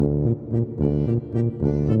Welcome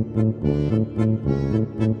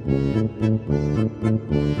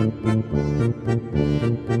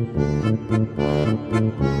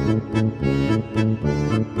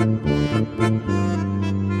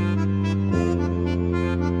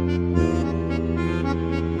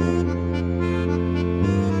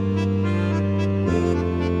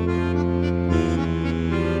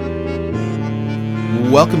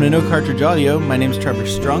to No Cartridge Audio. My name is Trevor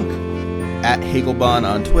Strunk, at Hagelbahn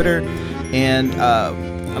on Twitter, and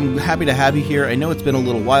I'm happy to have you here. I know it's been a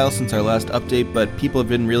little while since our last update, but people have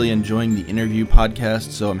been really enjoying the interview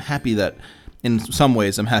podcast, so I'm happy that, in some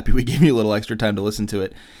ways, I'm happy we gave you a little extra time to listen to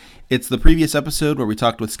it. It's the previous episode where we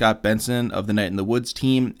talked with Scott Benson of the Night in the Woods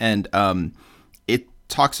team, and it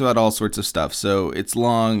talks about all sorts of stuff. So it's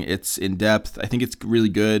long, it's in-depth, I think it's really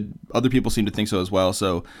good. Other people seem to think so as well,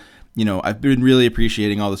 so you know, I've been really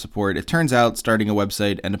appreciating all the support. It turns out starting a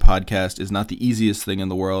website and a podcast is not the easiest thing in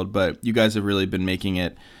the world, but you guys have really been making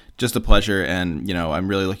it just a pleasure, and, you know, I'm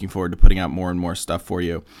really looking forward to putting out more and more stuff for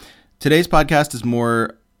you. Today's podcast is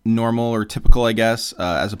more normal or typical, I guess,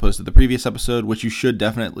 as opposed to the previous episode, which you should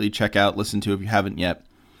definitely check out, listen to if you haven't yet.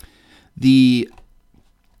 The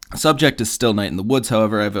subject is still Night in the Woods,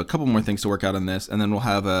 however. I have a couple more things to work out on this, and then we'll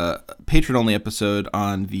have a patron-only episode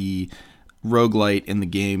on the roguelite in the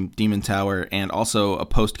game Demon Tower, and also a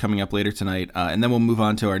post coming up later tonight, and then we'll move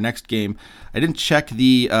on to our next game. I didn't check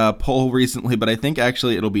the poll recently, but I think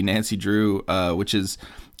actually it'll be Nancy Drew, which is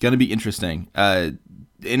going to be interesting. In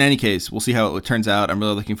any case, we'll see how it turns out. I'm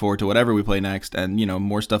really looking forward to whatever we play next, and, you know,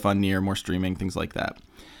 more stuff on Nier, more streaming, things like that.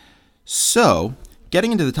 So,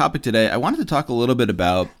 getting into the topic today, I wanted to talk a little bit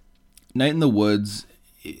about Night in the Woods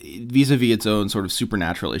vis-a-vis its own sort of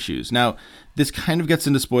supernatural issues. Now, this kind of gets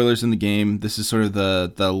into spoilers in the game. This is sort of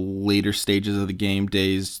the later stages of the game,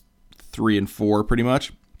 days 3 and 4, pretty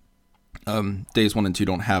much. Days 1 and 2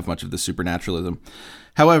 don't have much of the supernaturalism.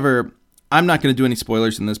 However, I'm not going to do any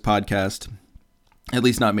spoilers in this podcast, at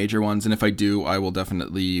least not major ones, and if I do, I will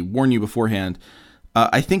definitely warn you beforehand.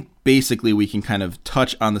 I think basically we can kind of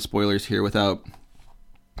touch on the spoilers here without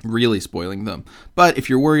really spoiling them. But if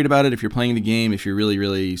you're worried about it, if you're playing the game, if you're really,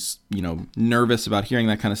 really, you know, nervous about hearing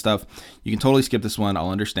that kind of stuff, you can totally skip this one. I'll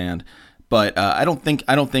understand. But I don't think,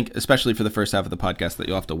 especially for the first half of the podcast, that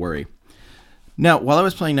you'll have to worry. Now, while I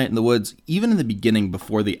was playing Night in the Woods, even in the beginning,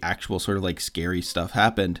 before the actual sort of like scary stuff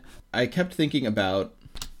happened, I kept thinking about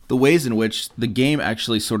the ways in which the game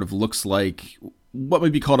actually sort of looks like what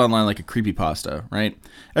would be called online like a creepypasta, right?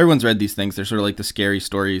 Everyone's read these things. They're sort of like the scary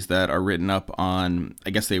stories that are written up on, I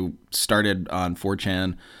guess they started on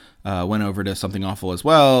 4chan, went over to Something Awful as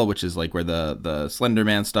well, which is like where the Slender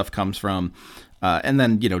Man stuff comes from. And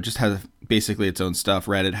then, you know, just has basically its own stuff.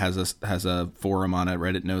 Reddit has a forum on it,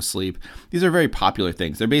 Reddit No Sleep. These are very popular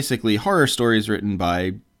things. They're basically horror stories written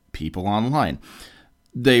by people online.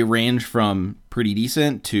 They range from pretty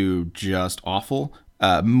decent to just awful.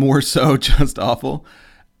 More so just awful.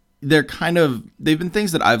 They've been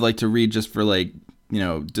things that I've liked to read just for, like, you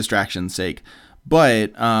know, distraction's sake.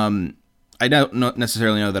 But I don't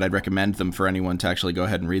necessarily know that I'd recommend them for anyone to actually go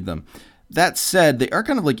ahead and read them. That said, they are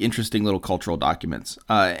kind of like interesting little cultural documents.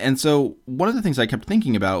 And so one of the things I kept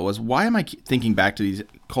thinking about was, why am I thinking back to these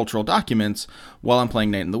cultural documents while I'm playing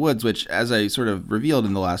Night in the Woods, which, as I sort of revealed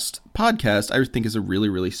in the last podcast, I think is a really,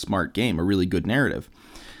 really smart game, a really good narrative.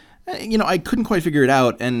 You know, I couldn't quite figure it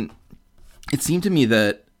out, and it seemed to me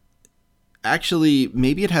that actually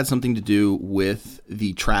maybe it had something to do with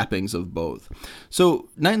the trappings of both. So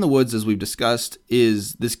Night in the Woods, as we've discussed,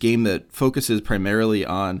 is this game that focuses primarily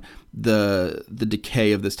on the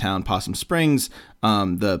decay of this town, Possum Springs,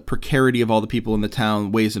 the precarity of all the people in the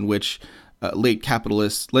town, ways in which late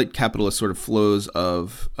capitalist sort of flows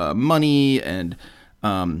of money and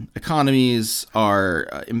economies are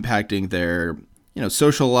impacting their, you know,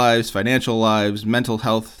 social lives, financial lives, mental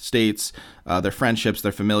health states, their friendships,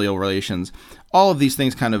 their familial relations. All of these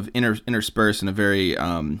things kind of intersperse in a very,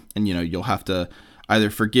 and, you know, you'll have to either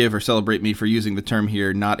forgive or celebrate me for using the term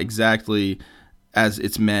here, not exactly as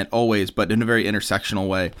it's meant always, but in a very intersectional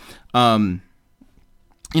way.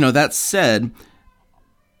 You know, that said,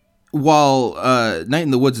 while Night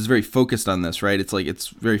in the Woods is very focused on this, right? It's like, it's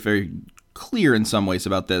very, very clear in some ways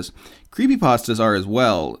about this. Creepypastas are as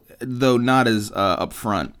well, though not as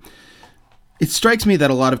upfront. It strikes me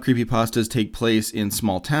that a lot of creepypastas take place in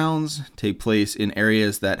small towns, take place in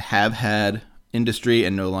areas that have had industry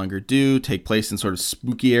and no longer do, take place in sort of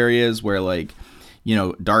spooky areas where, like, you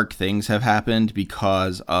know, dark things have happened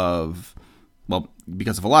because of a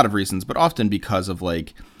lot of reasons, but often because of,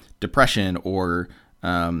 like, depression or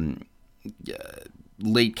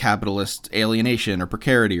late capitalist alienation or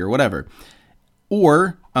precarity or whatever.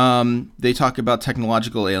 Or They talk about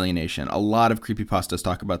technological alienation. A lot of creepypastas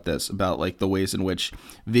talk about this, about like the ways in which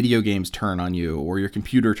video games turn on you or your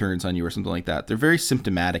computer turns on you or something like that. They're very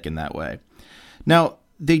symptomatic in that way. Now,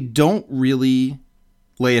 they don't really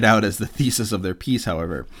lay it out as the thesis of their piece,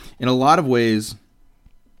 however. In a lot of ways,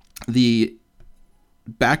 the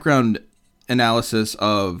background analysis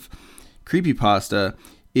of creepypasta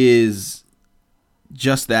is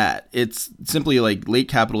just that. It's simply like late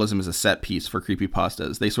capitalism is a set piece for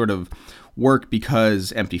creepypastas. They sort of work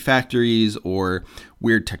because empty factories or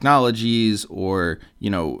weird technologies or,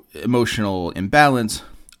 emotional imbalance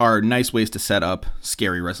are nice ways to set up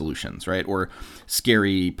scary resolutions, right? Or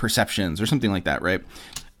scary perceptions or something like that, right?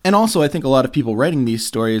 And also, I think a lot of people writing these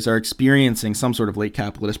stories are experiencing some sort of late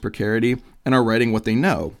capitalist precarity and are writing what they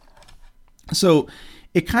know. So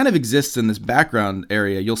it kind of exists in this background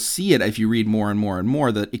area. You'll see it if you read more and more and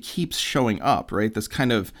more that it keeps showing up, right? This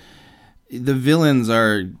kind of, the villains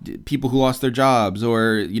are people who lost their jobs,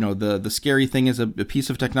 or, the scary thing is a piece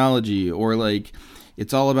of technology, or like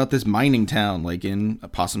it's all about this mining town, like in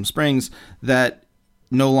Possum Springs, that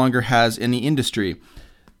no longer has any industry.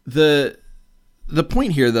 The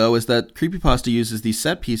point here, though, is that creepypasta uses these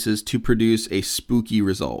set pieces to produce a spooky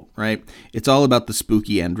result, right? It's all about the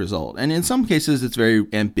spooky end result. And in some cases, it's very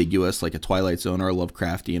ambiguous, like a Twilight Zone or a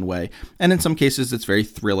Lovecraftian way. And in some cases, it's very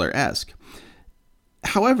thriller-esque.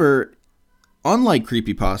 However, unlike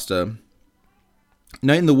creepypasta,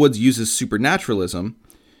 Night in the Woods uses supernaturalism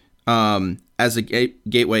as a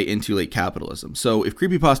gateway into late capitalism. So if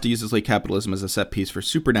creepypasta uses late capitalism as a set piece for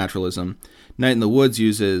supernaturalism, Night in the Woods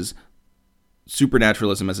uses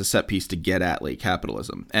supernaturalism as a set piece to get at late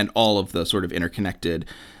capitalism and all of the sort of interconnected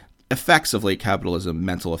effects of late capitalism,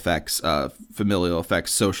 mental effects, familial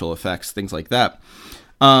effects, social effects, things like that.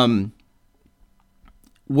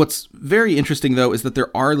 What's very interesting, though, is that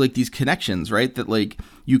there are like these connections, right? That like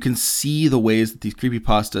you can see the ways that these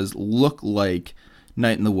creepypastas look like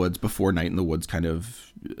Night in the Woods before Night in the Woods kind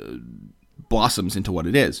of blossoms into what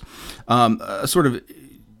it is. A sort of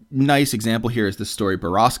nice example here is the story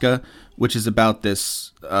Borrasca, which is about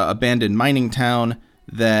this abandoned mining town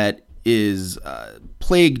that is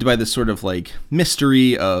plagued by this sort of like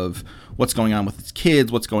mystery of what's going on with its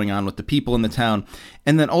kids, what's going on with the people in the town,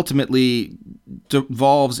 and then ultimately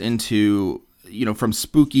devolves into, from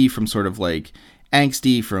spooky, from sort of like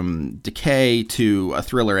angsty, from decay to a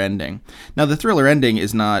thriller ending. Now, the thriller ending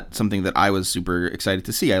is not something that I was super excited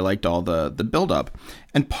to see. I liked all the build-up.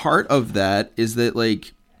 And part of that is that,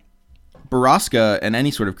 like, Borrasca and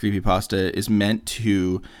any sort of creepypasta is meant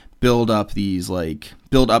to build up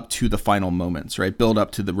to the final moments, right? Build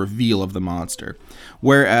up to the reveal of the monster.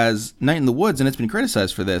 Whereas Night in the Woods, and it's been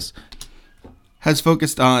criticized for this, has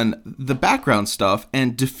focused on the background stuff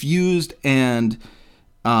and diffused and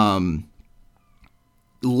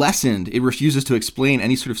lessened. It refuses to explain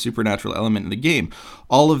any sort of supernatural element in the game.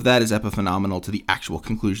 All of that is epiphenomenal to the actual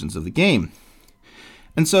conclusions of the game.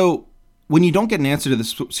 And so when you don't get an answer to the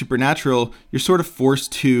supernatural, you're sort of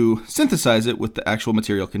forced to synthesize it with the actual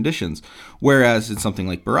material conditions. Whereas in something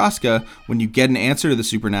like Borrasca, when you get an answer to the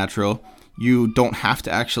supernatural, you don't have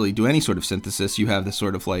to actually do any sort of synthesis. You have this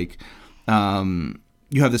sort of like,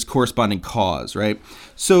 you have this corresponding cause, right?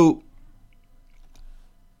 So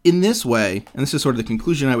in this way, and this is sort of the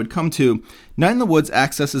conclusion I would come to, Night in the Woods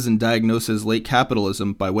accesses and diagnoses late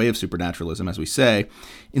capitalism by way of supernaturalism, as we say,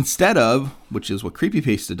 instead of, which is what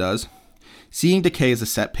creepypasta does, seeing decay as a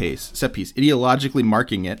set piece, ideologically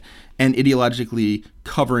marking it and ideologically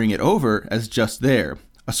covering it over as just there.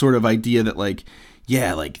 A sort of idea that, like,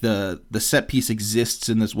 yeah, like the set piece exists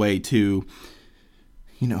in this way to,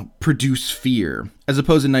 produce fear. As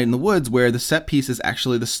opposed to Night in the Woods, where the set piece is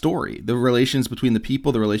actually the story. The relations between the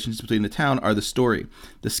people, the relations between the town are the story.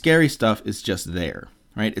 The scary stuff is just there,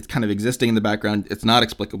 right? It's kind of existing in the background. It's not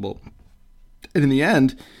explicable. And in the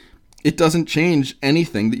end, it doesn't change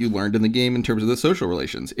anything that you learned in the game in terms of the social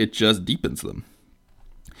relations. It just deepens them.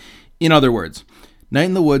 In other words, Night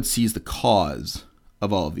in the Woods sees the cause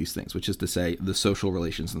of all of these things, which is to say the social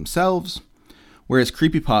relations themselves, whereas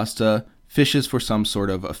creepypasta fishes for some sort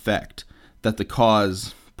of effect that the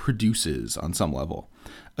cause produces on some level.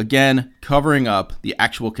 Again, covering up the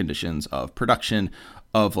actual conditions of production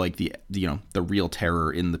of like the real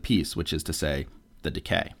terror in the piece, which is to say the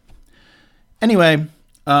decay. Anyway,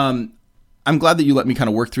 I'm glad that you let me kind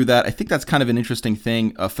of work through that. I think that's kind of an interesting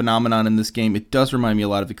thing, a phenomenon in this game. It does remind me a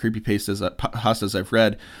lot of the creepypastas I've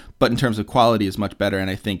read, but in terms of quality is much better. And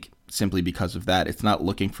I think simply because of that, it's not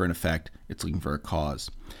looking for an effect. It's looking for a cause.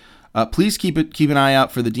 Please keep an eye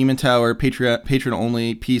out for the Demon Tower patron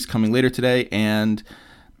only piece coming later today. And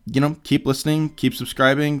keep listening, keep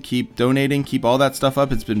subscribing, keep donating, keep all that stuff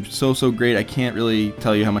up. It's been so great. I can't really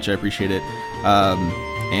tell you how much I appreciate it.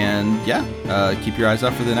 And yeah, keep your eyes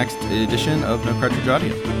out for the next edition of No Cartridge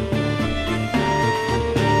Audio.